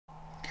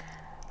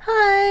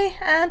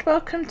and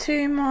welcome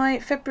to my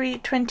February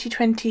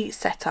 2020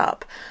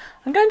 setup.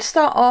 I'm going to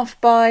start off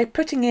by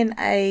putting in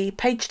a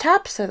page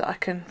tab so that I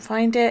can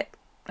find it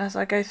as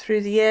I go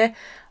through the year.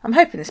 I'm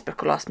hoping this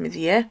book will last me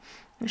the year.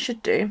 It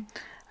should do.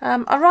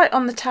 I write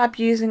on the tab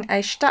using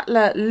a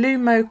Staedtler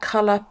Lumo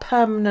Colour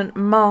permanent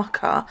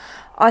marker.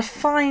 I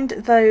find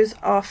those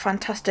are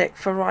fantastic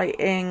for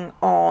writing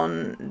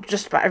on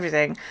just about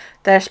everything.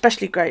 They're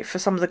especially great for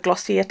some of the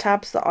glossier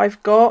tabs that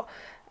I've got.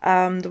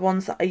 The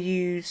ones that I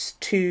use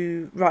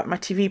to write my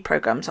TV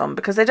programmes on,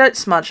 because they don't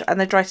smudge and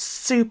they dry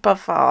super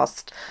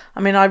fast.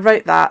 I mean, I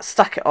wrote that,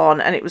 stuck it on,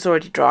 and it was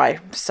already dry.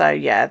 So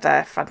yeah,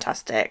 they're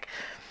fantastic.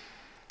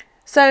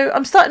 So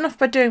I'm starting off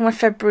by doing my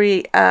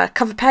February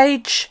cover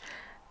page.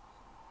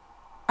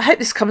 I hope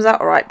this comes out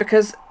alright,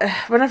 because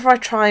whenever I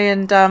try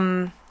and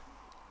do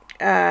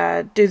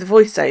the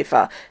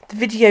voiceover, the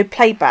video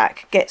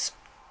playback gets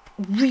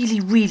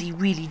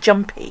really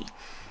jumpy.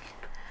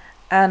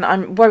 And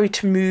I'm worried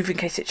to move in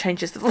case it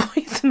changes the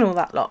voice and all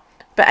that lot.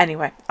 But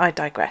anyway, I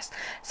digress.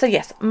 So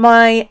yes,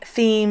 my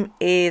theme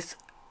is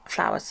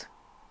flowers.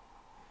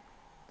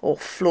 Or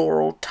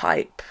floral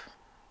type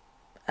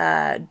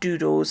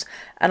doodles.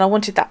 And I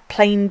wanted that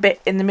plain bit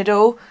in the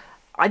middle.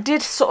 I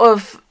did sort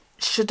of,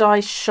 shouldn't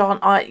I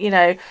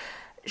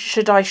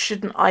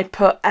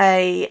put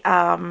a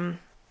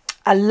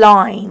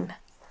line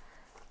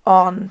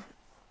on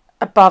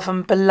above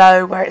and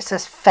below where it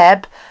says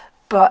Feb.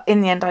 But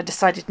in the end, I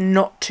decided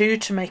not to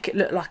make it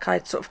look like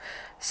I'd sort of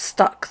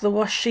stuck the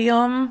washi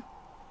on.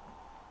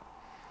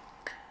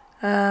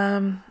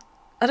 I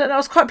don't know, I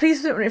was quite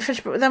pleased with it when it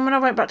finished, but then when I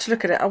went back to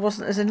look at it, I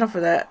wasn't as in love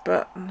with it.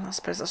 But I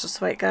suppose that's just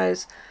the way it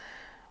goes.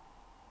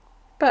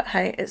 But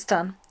hey, it's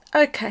done.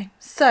 Okay,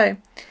 so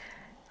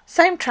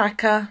same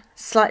tracker,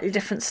 slightly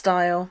different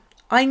style.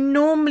 I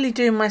normally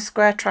do my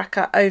square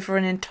tracker over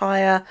an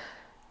entire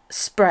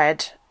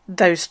spread.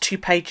 Those 2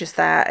 pages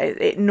there,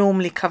 it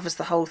normally covers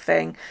the whole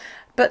thing.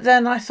 But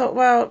then I thought,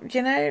 well,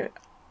 you know,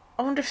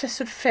 I wonder if this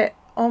would fit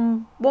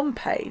on 1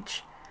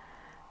 page.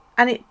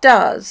 And it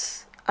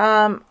does.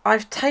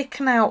 I've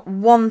taken out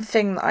one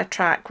thing that I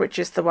track, which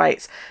is the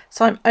weights.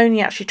 So I'm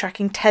only actually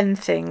tracking 10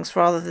 things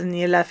rather than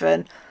the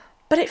 11.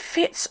 But it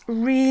fits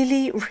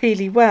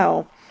really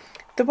well.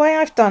 The way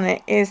I've done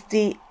it is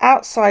the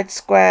outside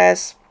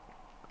squares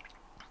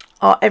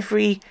are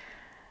every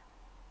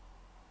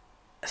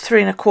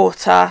 3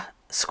 1/4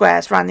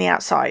 squares around the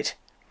outside.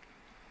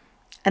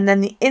 And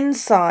then the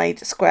inside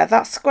square,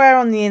 that square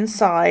on the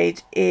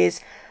inside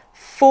is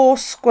 4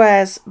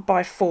 squares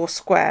by 4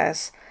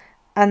 squares.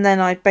 And then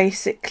I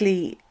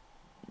basically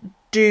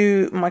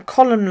do my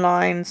column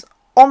lines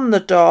on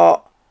the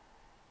dot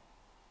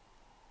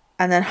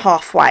and then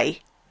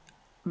halfway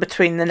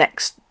between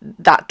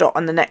that dot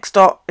and the next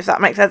dot, if that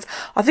makes sense.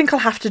 I think I'll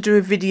have to do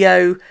a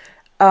video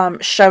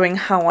showing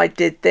how I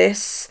did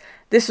this.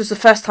 This was the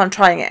first time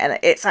trying it, and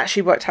it's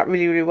actually worked out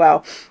really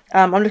well.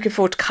 I'm looking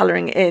forward to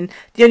colouring it in.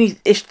 The only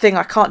thing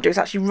I can't do is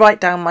actually write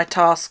down my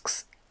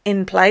tasks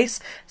in place.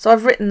 So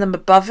I've written them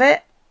above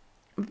it,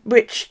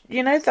 which,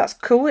 you know, that's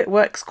cool. It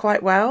works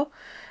quite well.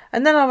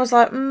 And then I was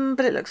like,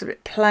 but it looks a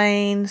bit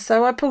plain.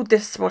 So I pulled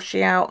this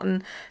washi out,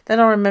 and then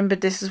I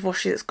remembered this is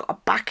washi that's got a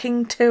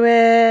backing to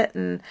it.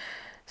 And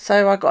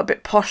so I got a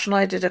bit posh and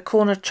I did a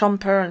corner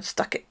chomper and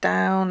stuck it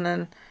down,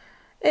 and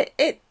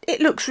it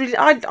looks really,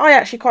 I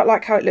actually quite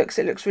like how it looks.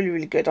 It looks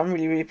really good. I'm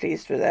really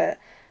pleased with it.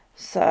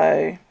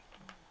 So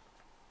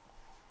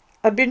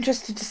I'd be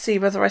interested to see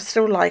whether I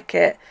still like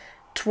it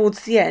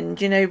towards the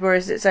end, you know, where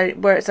it's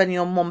only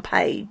on 1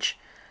 page.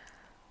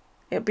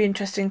 It'll be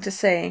interesting to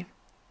see.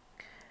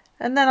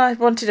 And then I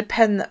wanted a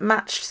pen that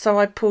matched, so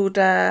I pulled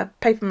a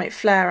Papermate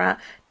Flare out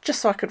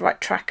just so I could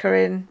write tracker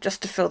in,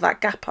 just to fill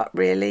that gap up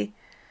really.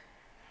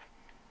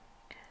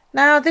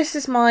 Now this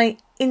is my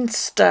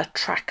Insta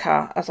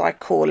tracker, as I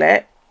call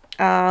it.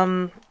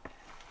 On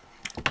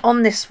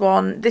this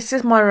one, this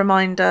is my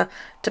reminder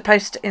to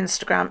post to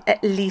Instagram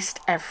at least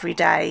every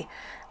day.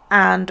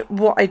 And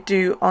what I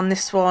do on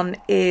this one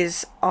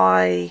is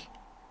I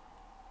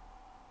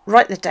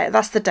write the date.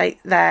 That's the date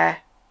there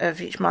of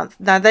each month.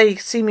 Now they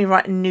see me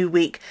write a new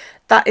week.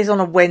 That is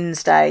on a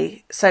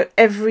Wednesday. So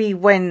every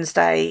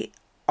Wednesday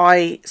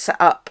I set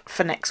up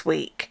for next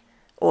week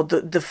or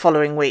the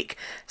following week.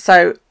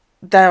 So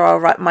there I'll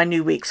write my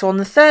new week. So on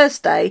the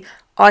Thursday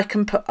I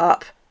can put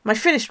up my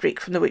finished week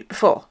from the week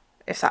before,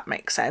 if that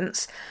makes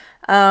sense.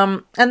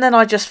 And then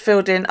I just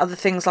filled in other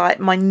things like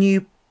my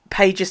new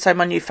pages, so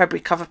my new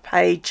February cover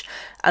page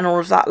and all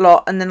of that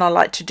lot. And then I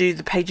like to do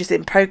the pages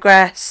in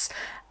progress,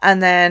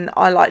 and then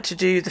I like to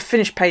do the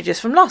finished pages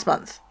from last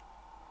month,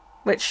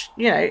 which,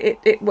 you know,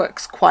 it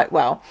works quite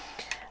well.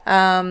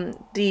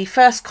 The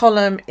first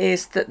column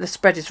is that the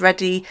spread is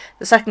ready,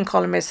 the second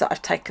column is that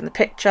I've taken the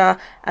picture,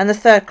 and the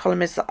third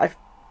column is that I've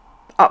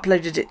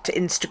uploaded it to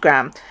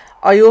Instagram.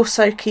 I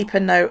also keep a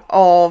note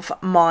of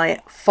my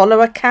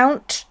follower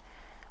count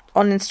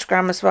on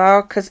Instagram as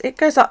well, because it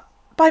goes up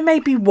by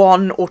maybe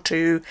 1 or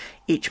 2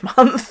 each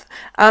month,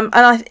 and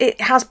it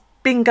has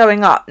been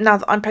going up now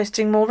that I'm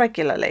posting more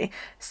regularly,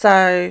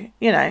 so,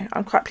 you know,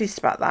 I'm quite pleased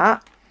about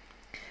that.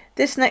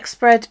 This next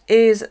spread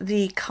is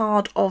the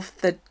card of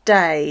the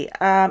day.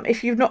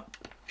 If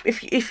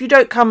you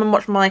don't come and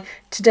watch my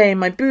Today in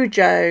my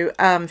Bujo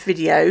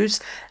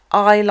videos,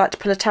 I like to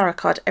pull a tarot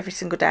card every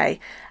single day,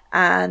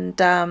 and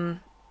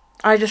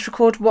I just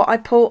record what I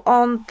pull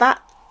on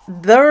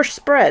the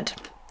spread.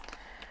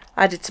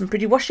 I did some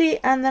pretty washi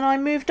and then I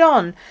moved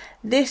on.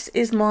 This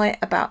is my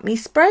About Me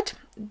spread.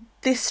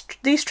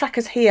 These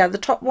trackers here, the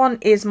top one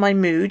is my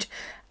mood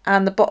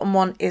and the bottom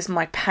one is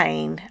my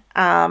pain.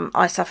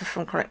 I suffer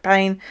from chronic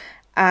pain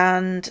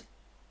and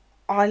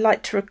I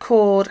like to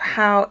record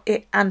how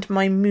it and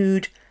my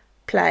mood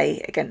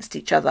play against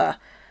each other.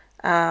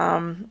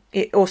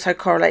 It also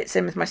correlates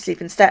in with my sleep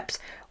and steps,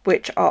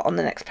 which are on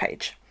the next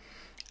page.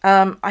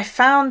 I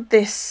found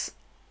this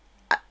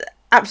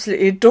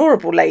absolutely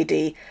adorable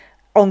lady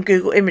on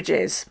Google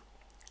Images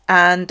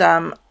and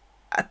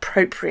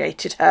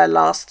appropriated her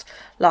last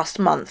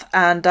month,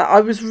 and I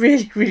was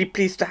really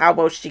pleased with how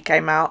well she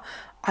came out.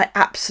 I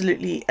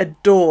absolutely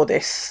adore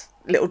this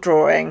little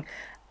drawing,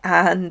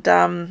 and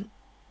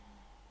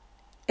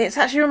it's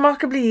actually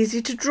remarkably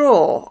easy to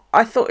draw.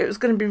 I thought it was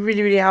going to be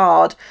really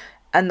hard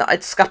and that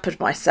I'd scuppered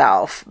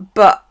myself,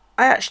 but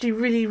I actually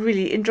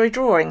really enjoy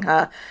drawing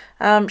her.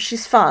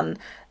 She's fun.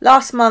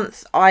 Last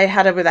month I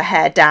had her with her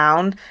hair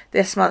down.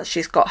 This month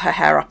she's got her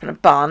hair up in a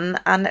bun,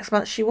 and next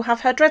month she will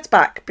have her dreads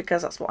back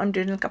because that's what I'm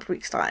doing in a couple of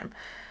weeks' time.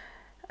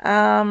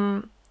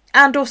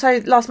 And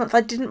also last month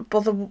I didn't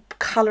bother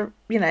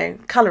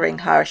colouring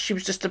her. She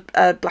was just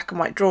a black and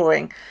white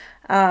drawing.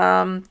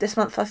 This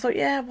month I thought,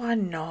 yeah, why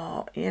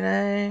not,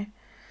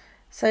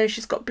 So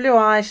she's got blue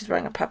eyes, she's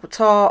wearing a purple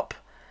top.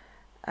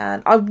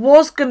 And I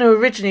was going to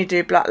originally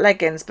do black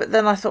leggings, but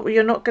then I thought, well,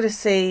 you're not going to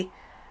see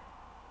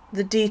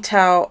the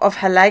detail of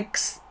her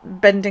legs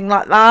bending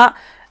like that.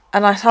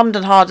 And I hummed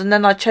and hawed, and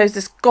then I chose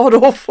this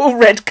god-awful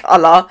red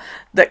colour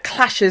that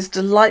clashes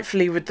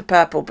delightfully with the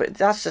purple, but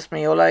that's just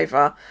me all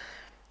over.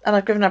 And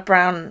I've given her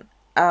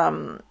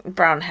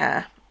brown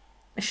hair.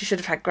 She should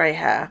have had grey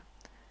hair.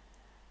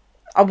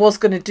 I was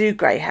going to do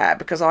grey hair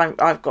because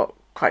I've got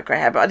quite grey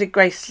hair, but I did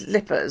grey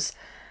slippers.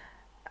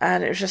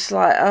 And it was just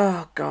like,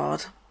 oh,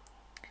 God.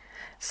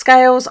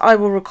 Scales, I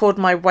will record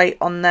my weight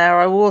on there.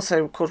 I will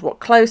also record what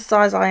clothes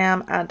size I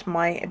am and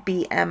my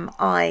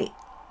BMI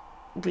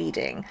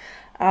reading.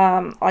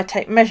 I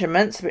take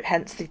measurements, but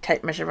hence the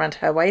tape measure around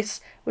her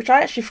waist, which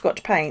I actually forgot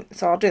to paint,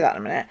 so I'll do that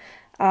in a minute.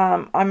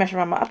 I measure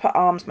around my upper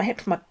arms, my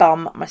hips, my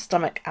bum, my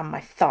stomach and my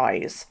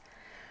thighs.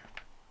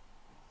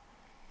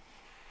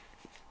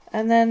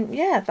 And then,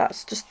 yeah,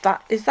 that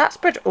is that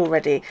spread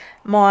already.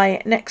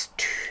 My next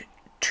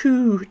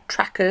two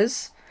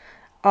trackers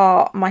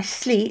are my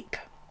sleep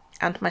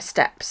and my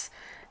steps.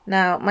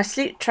 Now, my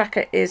sleep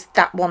tracker is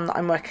that one that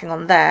I'm working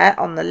on there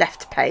on the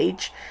left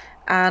page,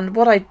 and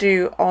what I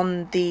do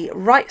on the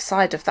right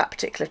side of that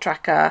particular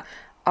tracker,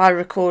 I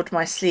record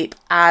my sleep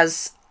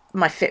as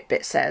my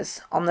Fitbit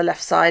says. On the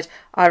left side,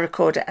 I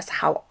record it as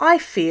how I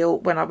feel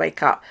when I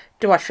wake up.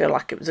 Do I feel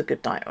like it was a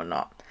good night or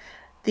not?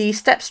 The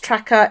steps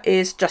tracker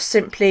is just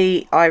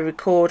simply I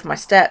record my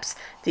steps.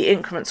 The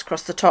increments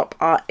across the top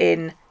are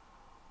in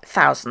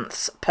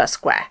thousandths per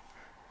square.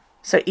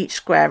 So each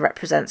square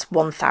represents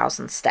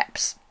 1,000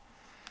 steps.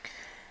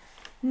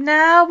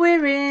 Now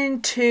we're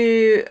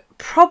into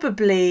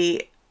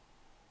probably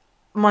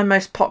my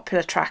most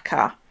popular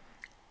tracker,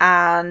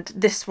 and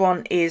this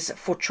one is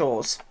for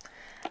chores.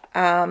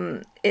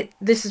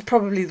 This is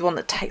probably the one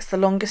that takes the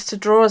longest to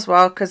draw as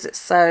well, because it's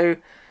so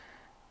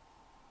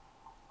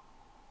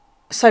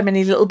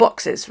many little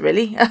boxes,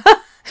 really.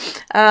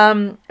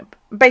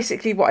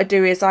 Basically what I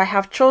do is I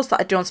have chores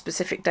that I do on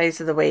specific days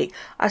of the week.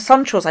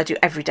 Some chores I do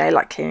every day,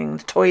 like cleaning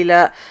the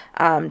toilet,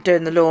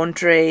 doing the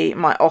laundry,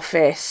 my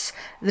office,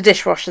 the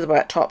dishwasher, the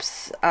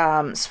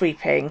worktops,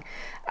 sweeping.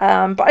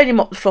 But I only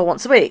mop the floor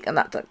once a week, and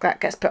that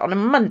gets put on a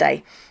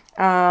Monday.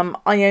 I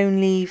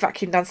only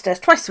vacuum downstairs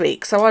twice a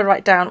week, so I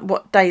write down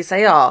what days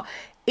they are.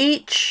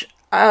 Each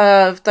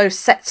of those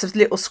sets of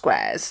little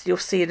squares, you'll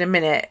see in a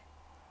minute,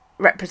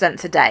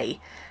 represents a day.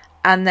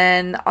 And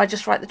then I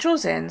just write the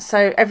chores in.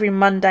 So every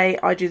Monday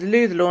I do the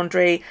loo, the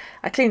laundry,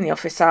 I clean the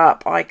office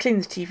up, I clean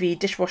the TV,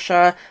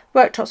 dishwasher,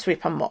 worktop,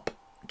 sweep and mop.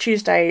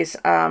 Tuesdays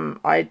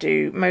I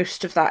do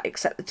most of that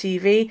except the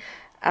TV,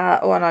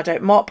 and I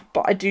don't mop,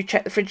 but I do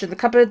check the fridge and the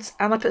cupboards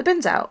and I put the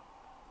bins out.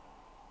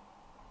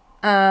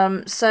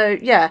 So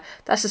yeah,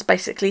 that's just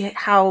basically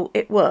how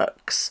it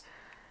works.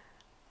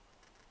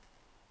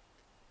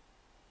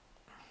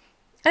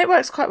 It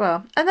works quite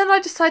well. And then I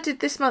decided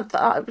this month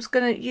that I was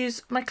going to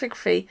use my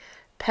calligraphy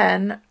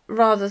pen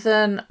rather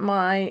than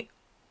my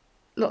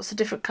lots of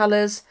different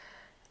colours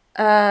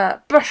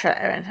brush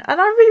lettering.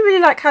 And I really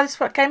like how this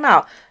work came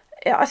out.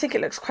 I think it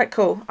looks quite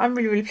cool. I'm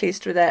really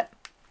pleased with it.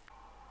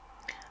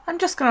 I'm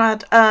just going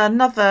to add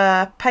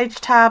another page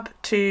tab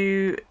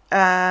to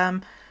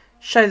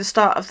show the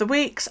start of the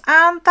weeks,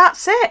 and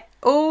that's it.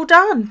 All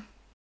done.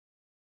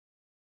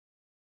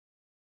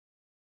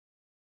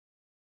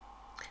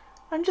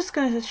 I'm just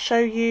going to show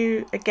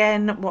you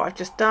again what I've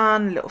just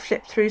done, a little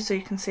flip through so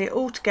you can see it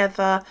all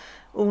together,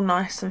 all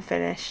nice and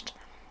finished.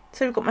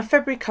 So we've got my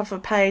February cover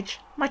page,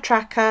 my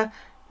tracker,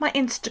 my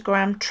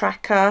Instagram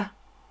tracker,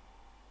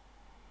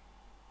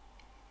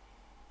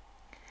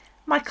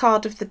 my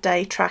card of the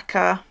day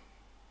tracker,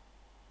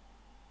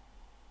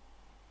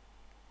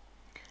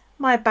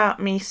 my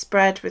about me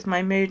spread with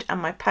my mood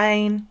and my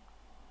pain,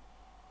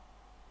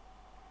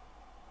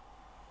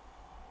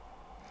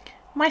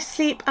 my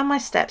sleep and my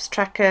steps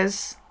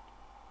trackers,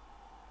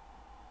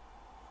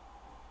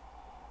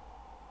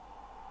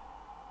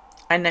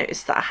 I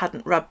noticed that I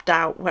hadn't rubbed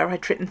out where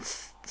I'd written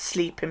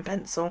sleep in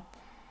pencil.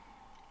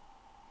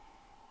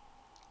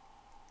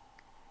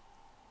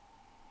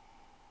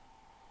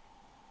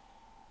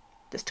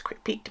 Just a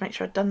quick peek to make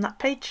sure I'd done that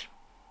page.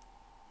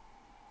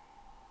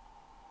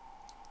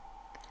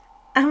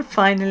 And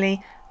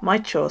finally, my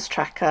chores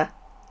tracker.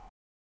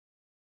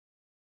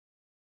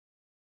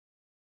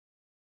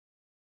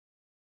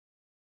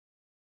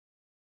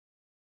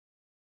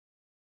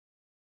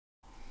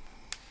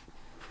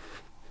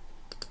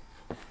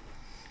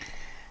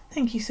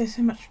 Thank you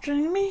so much for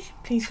joining me.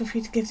 Please feel free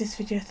to give this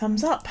video a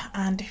thumbs up,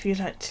 and if you'd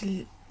like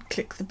to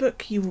click the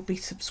book, you will be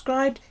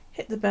subscribed.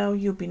 Hit the bell,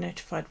 you'll be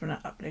notified when I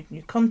upload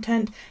new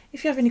content.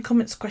 If you have any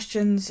comments,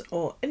 questions,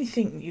 or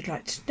anything you'd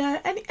like to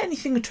know,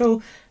 anything at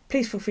all,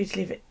 please feel free to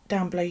leave it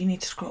down below. You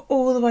need to scroll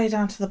all the way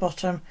down to the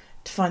bottom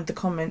to find the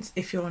comments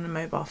if you're on a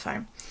mobile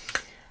phone.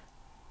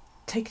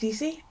 Take it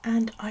easy,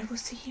 and I will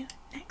see you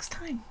next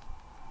time.